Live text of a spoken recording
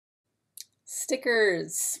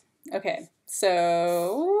Stickers. Okay,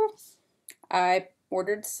 so I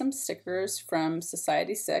ordered some stickers from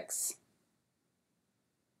Society6.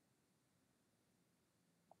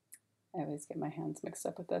 I always get my hands mixed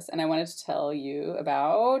up with this, and I wanted to tell you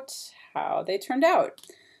about how they turned out.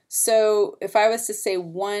 So if I was to say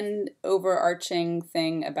one overarching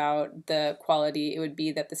thing about the quality, it would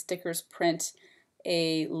be that the stickers print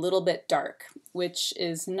a little bit dark, which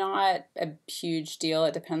is not a huge deal.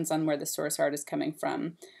 It depends on where the source art is coming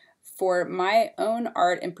from. For my own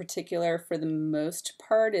art in particular, for the most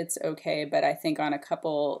part, it's okay, but I think on a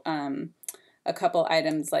couple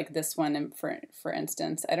items like this one, for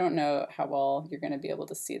instance, I don't know how well you're going to be able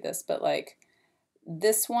to see this, but like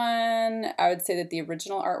this one, I would say that the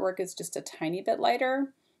original artwork is just a tiny bit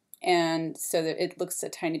lighter, and so that it looks a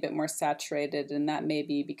tiny bit more saturated, and that may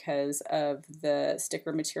be because of the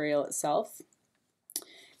sticker material itself.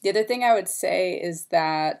 The other thing I would say is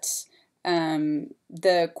that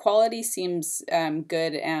the quality seems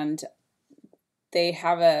good, and they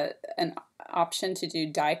have an option to do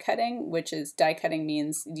die cutting, which is die cutting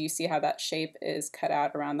means, do you see how that shape is cut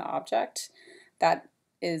out around the object? That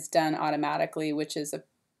is done automatically, which is a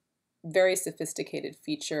very sophisticated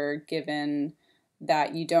feature given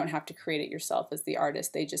that you don't have to create it yourself as the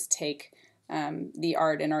artist. They just take the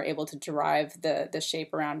art and are able to derive the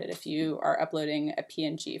shape around it if you are uploading a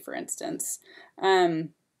PNG, for instance.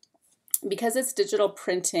 Because it's digital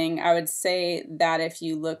printing, I would say that if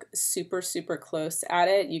you look super close at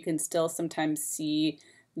it, you can still sometimes see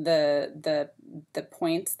the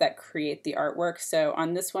points that create the artwork. So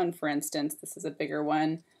on this one, for instance, this is a bigger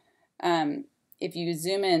one. If you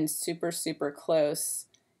zoom in super close,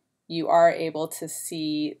 you are able to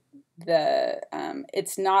see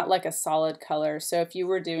it's not like a solid color. So if you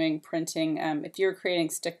were doing printing, if you were creating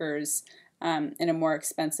stickers in a more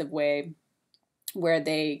expensive way, where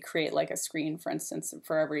they create like a screen, for instance,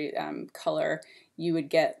 for every color, you would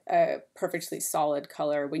get a perfectly solid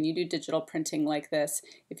color. When you do digital printing like this,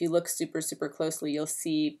 if you look super closely, you'll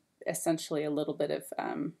see essentially a little bit of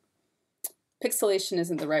pixelation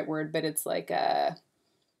isn't the right word, but it's like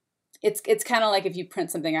it's kind of like if you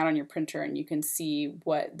print something out on your printer and you can see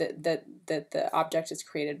what that the object is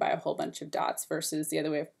created by a whole bunch of dots, versus the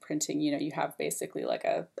other way of printing, you know, you have basically like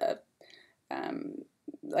a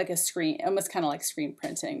screen, almost kind of like screen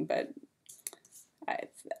printing, but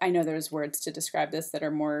I know there's words to describe this that are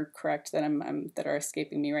more correct that are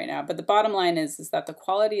escaping me right now. But the bottom line is that the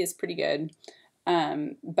quality is pretty good.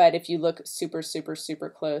 But if you look super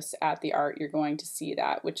close at the art, you're going to see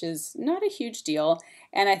that, which is not a huge deal.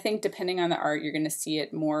 And I think depending on the art, you're going to see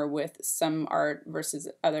it more with some art versus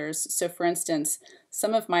others. So for instance,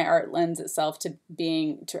 some of my art lends itself to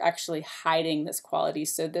actually hiding this quality.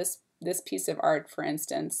 So this piece of art, for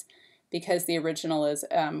instance, because the original is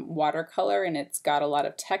watercolor and it's got a lot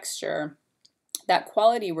of texture, that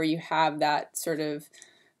quality where you have that sort of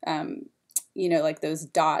you know, like those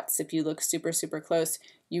dots, if you look super close,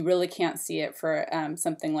 you really can't see it for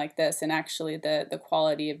something like this. And actually the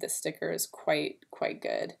quality of the sticker is quite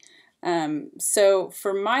good. So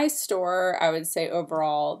for my store, I would say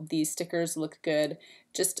overall these stickers look good.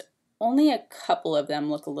 Just only a couple of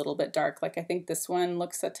them look a little bit dark. Like I think this one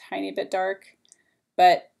looks a tiny bit dark,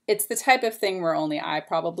 but it's the type of thing where only I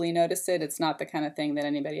probably notice it. It's not the kind of thing that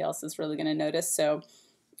anybody else is really going to notice. So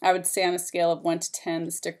I would say on a scale of 1 to 10,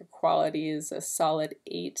 the sticker quality is a solid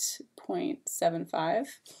 8.75.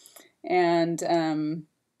 And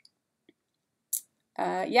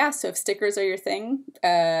yeah, so if stickers are your thing,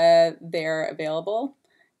 they're available,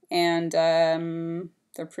 and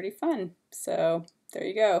they're pretty fun. So there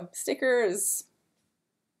you go, stickers.